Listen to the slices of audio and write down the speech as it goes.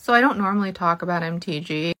So I don't normally talk about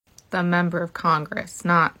MTG, the member of Congress,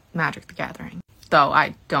 not Magic the Gathering. Though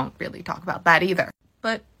I don't really talk about that either.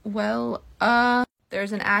 But, well,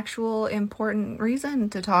 there's an actual important reason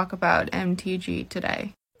to talk about MTG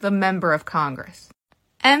today. The member of Congress.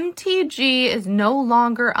 MTG is no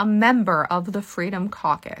longer a member of the Freedom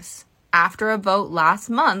Caucus after a vote last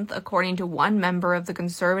month, according to one member of the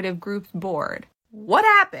conservative group's board. What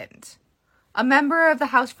happened? A member of the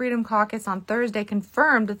House Freedom Caucus on Thursday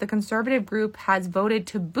confirmed that the conservative group has voted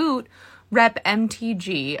to boot Rep.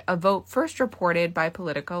 MTG, a vote first reported by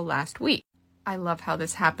Politico last week. I love how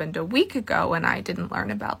this happened a week ago and I didn't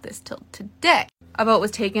learn about this till today. A vote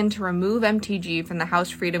was taken to remove MTG from the House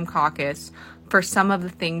Freedom Caucus for some of the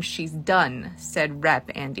things she's done, said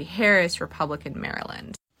Rep. Andy Harris, Republican,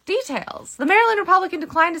 Maryland. Details. The Maryland Republican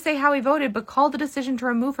declined to say how he voted, but called the decision to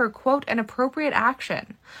remove her, quote, an appropriate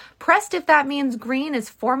action. Pressed if that means Green is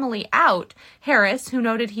formally out, Harris, who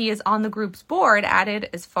noted he is on the group's board, added,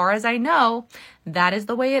 as far as I know, that is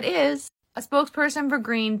the way it is. A spokesperson for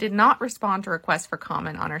Green did not respond to requests for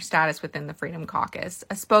comment on her status within the Freedom Caucus.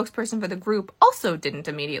 A spokesperson for the group also didn't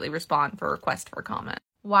immediately respond for a request for comment.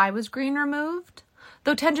 Why was Green removed?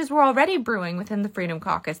 Though tensions were already brewing within the Freedom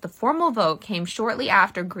Caucus, the formal vote came shortly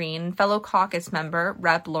after Green and fellow caucus member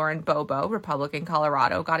Rep. Lauren Bobo, Republican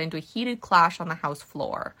Colorado, got into a heated clash on the House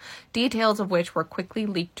floor, details of which were quickly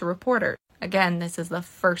leaked to reporters. Again, this is the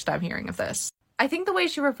first I'm hearing of this. I think the way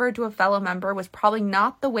she referred to a fellow member was probably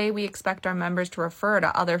not the way we expect our members to refer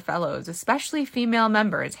to other fellows, especially female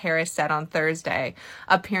members, Harris said on Thursday,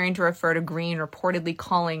 appearing to refer to Green reportedly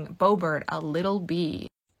calling Boebert a little bee.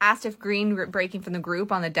 Asked if Green breaking from the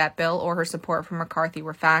group on the debt bill or her support for McCarthy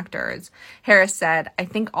were factors, Harris said, I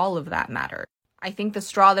think all of that mattered. I think the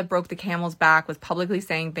straw that broke the camel's back was publicly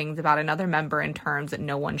saying things about another member in terms that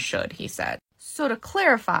no one should, he said. So to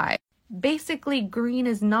clarify, basically Green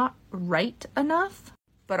is not right enough,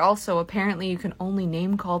 but also apparently you can only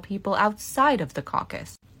name call people outside of the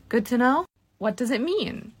caucus. Good to know? What does it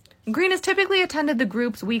mean? Green has typically attended the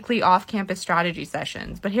group's weekly off-campus strategy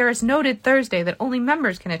sessions, but Harris noted Thursday that only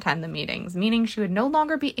members can attend the meetings, meaning she would no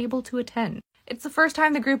longer be able to attend. It's the first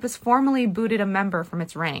time the group has formally booted a member from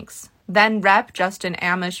its ranks. Then Rep. Justin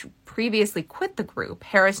Amish previously quit the group.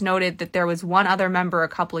 Harris noted that there was one other member a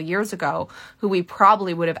couple of years ago who we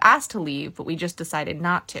probably would have asked to leave, but we just decided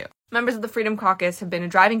not to. Members of the Freedom Caucus have been a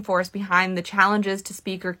driving force behind the challenges to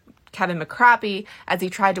Speaker Kevin McCrappy as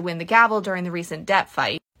he tried to win the gavel during the recent debt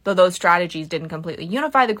fight. Though those strategies didn't completely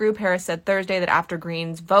unify the group, Harris said Thursday that after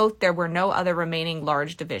Green's vote, there were no other remaining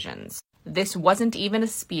large divisions. This wasn't even a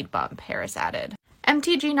speed bump, Harris added.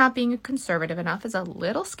 MTG not being conservative enough is a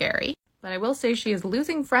little scary, but I will say she is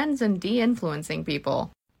losing friends and de-influencing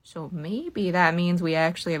people. So maybe that means we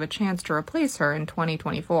actually have a chance to replace her in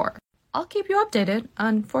 2024. I'll keep you updated,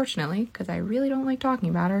 unfortunately, because I really don't like talking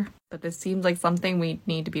about her. But this seems like something we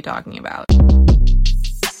need to be talking about.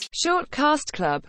 Shortcast Club